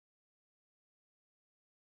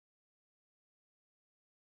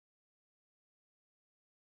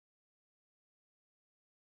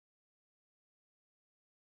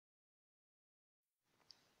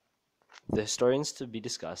The historians to be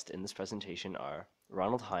discussed in this presentation are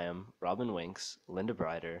Ronald Hyam, Robin Winks, Linda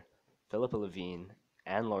Brider, Philippa Levine,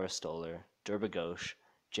 Anne Laura Stoller, Durba Ghosh,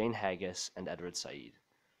 Jane Haggis, and Edward Said.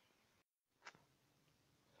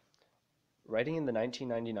 Writing in the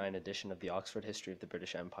 1999 edition of the Oxford History of the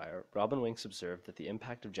British Empire, Robin Winks observed that the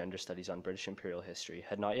impact of gender studies on British imperial history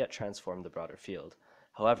had not yet transformed the broader field.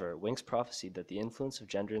 However, Winks prophesied that the influence of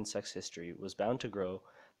gender in sex history was bound to grow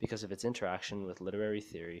because of its interaction with literary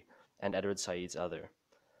theory and Edward Said's other.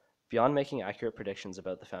 Beyond making accurate predictions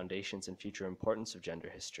about the foundations and future importance of gender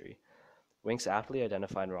history, Winks aptly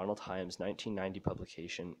identified Ronald Hyam's 1990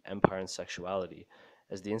 publication, Empire and Sexuality,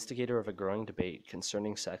 as the instigator of a growing debate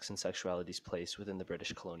concerning sex and sexuality's place within the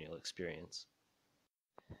British colonial experience.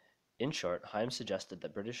 In short, Hyam suggested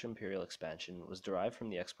that British imperial expansion was derived from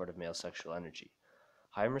the export of male sexual energy.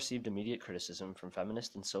 Hyam received immediate criticism from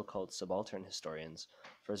feminist and so-called subaltern historians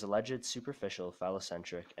for his alleged superficial,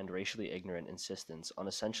 phallocentric, and racially ignorant insistence on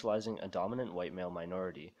essentializing a dominant white male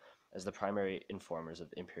minority as the primary informers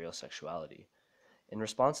of imperial sexuality. In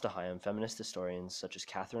response to Hyam, feminist historians such as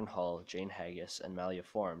Catherine Hall, Jane Haggis, and Malia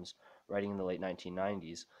Forms, writing in the late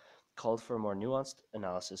 1990s, called for a more nuanced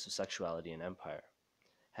analysis of sexuality and empire.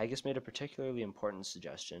 Haggis made a particularly important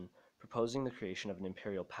suggestion, proposing the creation of an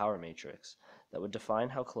imperial power matrix that would define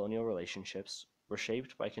how colonial relationships were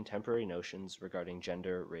shaped by contemporary notions regarding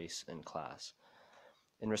gender, race, and class.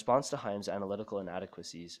 In response to Hyam's analytical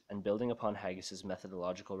inadequacies and building upon Haggis's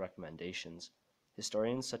methodological recommendations,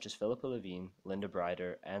 historians such as Philippa Levine, Linda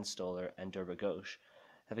Brider, Anne Stoller, and Durba Ghosh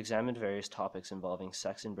have examined various topics involving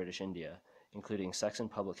sex in British India, including sex and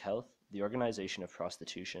public health, the organization of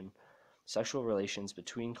prostitution, sexual relations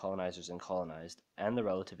between colonizers and colonized, and the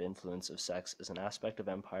relative influence of sex as an aspect of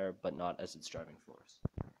empire but not as its driving force.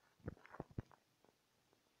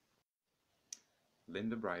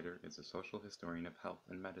 Linda Brider is a social historian of health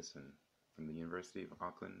and medicine from the University of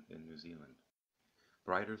Auckland in New Zealand.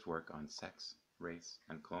 Brider's work on sex, race,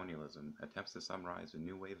 and colonialism attempts to summarize a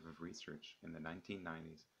new wave of research in the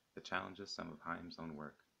 1990s that challenges some of Hyam's own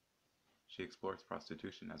work. She explores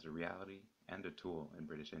prostitution as a reality and a tool in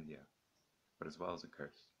British India, but as well as a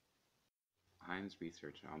curse. Hyam's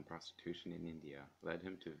research on prostitution in India led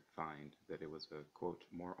him to find that it was a, quote,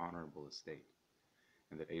 more honorable estate,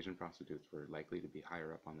 and that Asian prostitutes were likely to be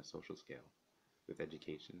higher up on the social scale, with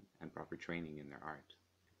education and proper training in their art.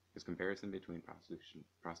 His comparison between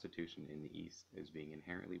prostitution in the East as being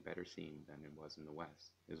inherently better seen than it was in the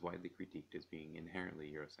West is widely critiqued as being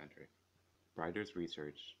inherently Eurocentric. Brider's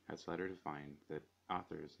research has led her to find that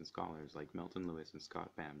authors and scholars like Milton Lewis and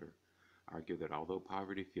Scott Bamber argue that although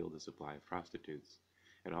poverty fueled the supply of prostitutes,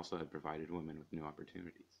 it also had provided women with new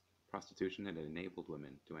opportunities. Prostitution had enabled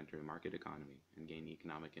women to enter a market economy and gain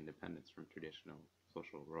economic independence from traditional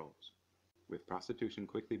social roles. With prostitution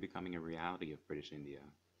quickly becoming a reality of British India,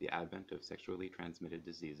 the advent of sexually transmitted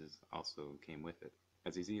diseases also came with it.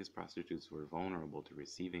 As easy as prostitutes were vulnerable to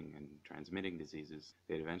receiving and transmitting diseases,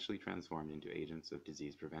 they had eventually transformed into agents of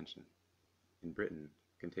disease prevention. In Britain,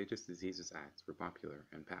 Contagious Diseases Acts were popular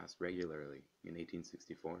and passed regularly in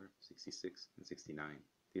 1864, 66, and 69.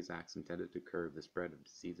 These acts intended to curb the spread of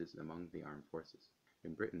diseases among the armed forces.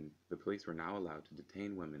 In Britain, the police were now allowed to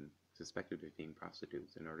detain women suspected of being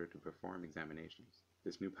prostitutes in order to perform examinations.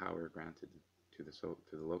 This new power granted to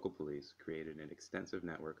the local police created an extensive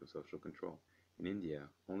network of social control. In India,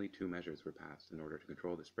 only two measures were passed in order to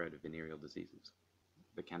control the spread of venereal diseases.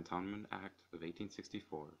 The Cantonment Act of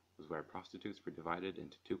 1864 was where prostitutes were divided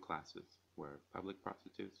into two classes, where public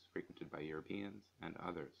prostitutes frequented by Europeans and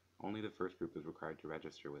others. Only the first group was required to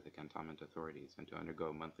register with the cantonment authorities and to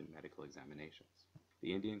undergo monthly medical examinations.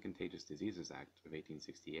 The Indian Contagious Diseases Act of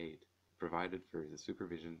 1868 provided for the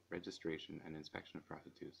supervision, registration, and inspection of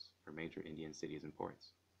prostitutes for major Indian cities and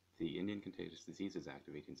ports. The Indian Contagious Diseases Act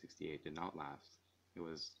of 1868 did not last. It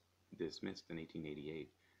was dismissed in 1888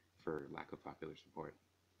 for lack of popular support.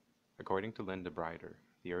 According to Linda Brider,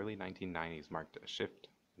 the early 1990s marked a shift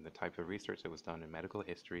in the type of research that was done in medical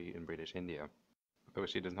history in British India. Though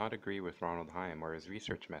she does not agree with Ronald Hyam or his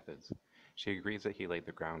research methods, she agrees that he laid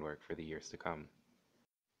the groundwork for the years to come.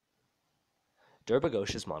 Durba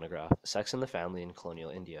Ghosh's monograph, Sex and the Family in Colonial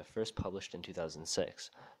India, first published in 2006,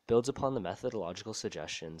 builds upon the methodological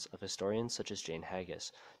suggestions of historians such as Jane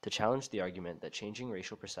Haggis to challenge the argument that changing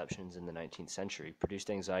racial perceptions in the 19th century produced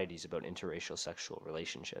anxieties about interracial sexual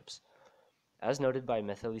relationships. As noted by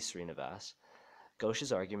Mithili Srinivas,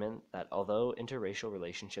 Ghosh's argument that although interracial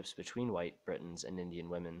relationships between white Britons and Indian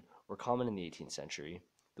women were common in the 18th century,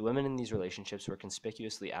 the women in these relationships were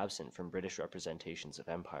conspicuously absent from British representations of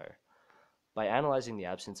empire. By analyzing the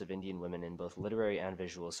absence of Indian women in both literary and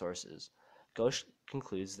visual sources, Ghosh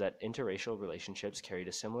concludes that interracial relationships carried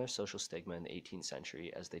a similar social stigma in the 18th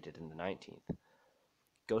century as they did in the 19th.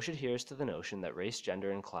 Ghosh adheres to the notion that race,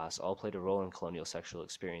 gender, and class all played a role in colonial sexual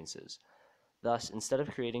experiences. Thus, instead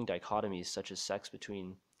of creating dichotomies such as sex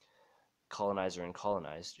between colonizer and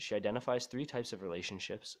colonized, she identifies three types of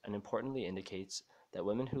relationships and importantly indicates that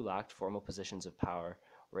women who lacked formal positions of power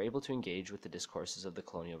were able to engage with the discourses of the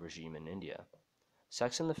colonial regime in India.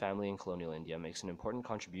 Sex in the family in colonial India makes an important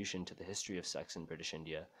contribution to the history of sex in British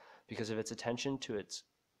India because of its attention to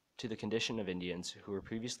the condition of Indians who were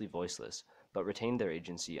previously voiceless but retained their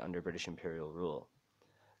agency under British imperial rule.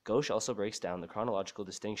 Ghosh also breaks down the chronological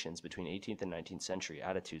distinctions between 18th and 19th century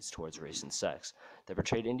attitudes towards race and sex that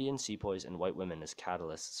portrayed Indian sepoys and white women as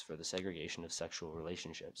catalysts for the segregation of sexual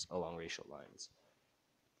relationships along racial lines.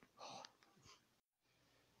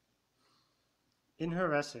 In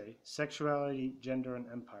her essay, Sexuality, Gender, and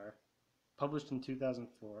Empire, published in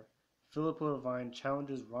 2004, Philippa Levine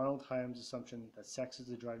challenges Ronald Hyam's assumption that sex is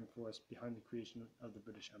the driving force behind the creation of the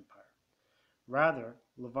British Empire. Rather,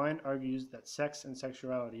 Levine argues that sex and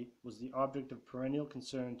sexuality was the object of perennial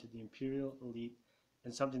concern to the imperial elite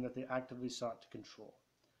and something that they actively sought to control.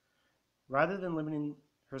 Rather than limiting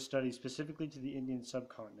her study specifically to the Indian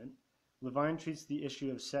subcontinent, Levine treats the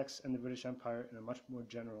issue of sex and the British Empire in a much more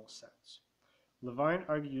general sense. Levine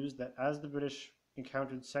argues that as the British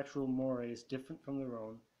encountered sexual mores different from their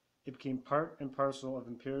own, it became part and parcel of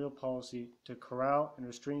imperial policy to corral and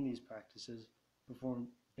restrain these practices before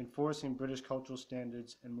enforcing British cultural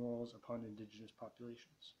standards and morals upon indigenous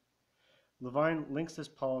populations. Levine links this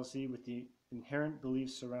policy with the inherent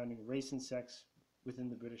beliefs surrounding race and sex within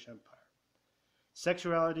the British Empire.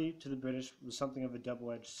 Sexuality to the British was something of a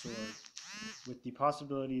double-edged sword, with the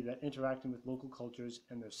possibility that interacting with local cultures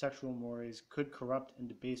and their sexual mores could corrupt and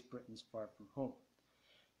debase Britons far from home.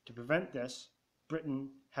 To prevent this, Britain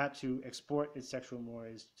had to export its sexual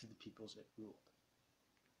mores to the peoples it ruled.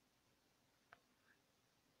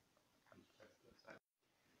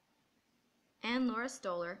 Anne Laura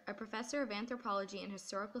Stoller, a professor of anthropology and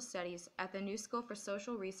historical studies at the New School for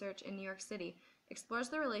Social Research in New York City, explores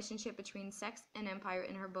the relationship between sex and empire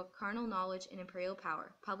in her book Carnal Knowledge and Imperial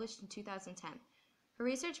Power, published in 2010. Her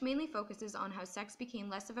research mainly focuses on how sex became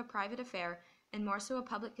less of a private affair and more so a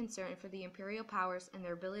public concern for the imperial powers and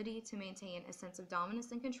their ability to maintain a sense of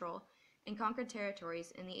dominance and control in conquered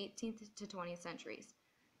territories in the 18th to 20th centuries.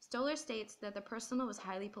 Stoller states that the personal was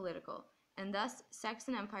highly political, and thus sex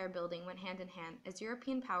and empire building went hand in hand as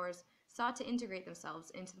European powers sought to integrate themselves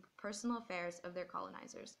into the personal affairs of their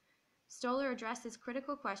colonizers. Stoller addresses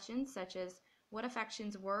critical questions such as what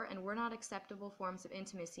affections were and were not acceptable forms of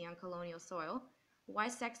intimacy on colonial soil, why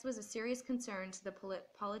sex was a serious concern to the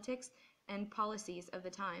politics and policies of the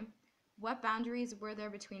time, what boundaries were there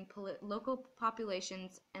between local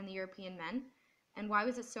populations and the European men, and why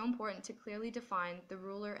was it so important to clearly define the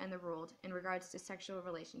ruler and the ruled in regards to sexual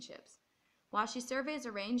relationships. While she surveys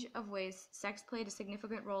a range of ways sex played a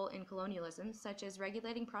significant role in colonialism, such as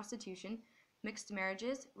regulating prostitution, mixed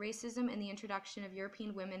marriages, racism, and the introduction of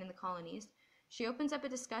European women in the colonies, she opens up a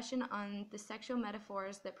discussion on the sexual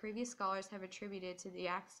metaphors that previous scholars have attributed to the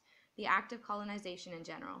act of colonization in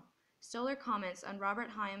general. Stoller comments on Robert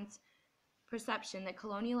Hyam's perception that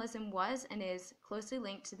colonialism was and is closely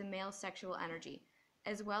linked to the male sexual energy,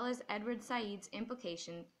 as well as Edward Said's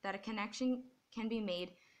implication that a connection can be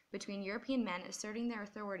made between European men asserting their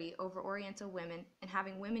authority over Oriental women and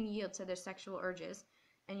having women yield to their sexual urges,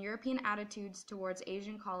 and European attitudes towards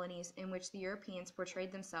Asian colonies in which the Europeans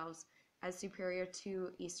portrayed themselves as superior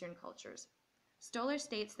to Eastern cultures. Stoller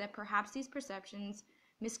states that perhaps these perceptions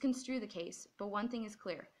misconstrue the case, but one thing is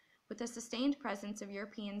clear. With the sustained presence of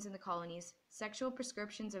Europeans in the colonies, sexual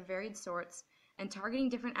prescriptions of varied sorts and targeting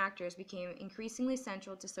different actors became increasingly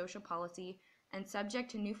central to social policy and subject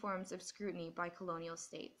to new forms of scrutiny by colonial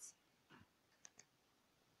states.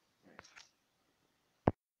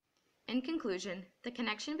 In conclusion, the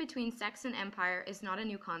connection between sex and empire is not a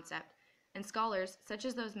new concept, and scholars, such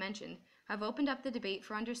as those mentioned, have opened up the debate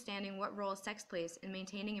for understanding what role sex plays in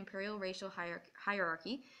maintaining imperial racial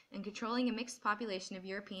hierarchy and controlling a mixed population of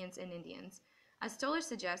Europeans and Indians. As Stoller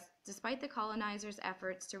suggests, despite the colonizers'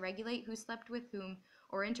 efforts to regulate who slept with whom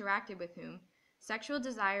or interacted with whom, sexual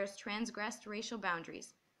desires transgressed racial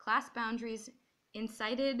boundaries. Class boundaries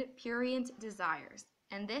incited prurient desires,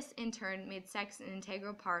 and this in turn made sex an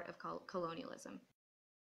integral part of colonialism.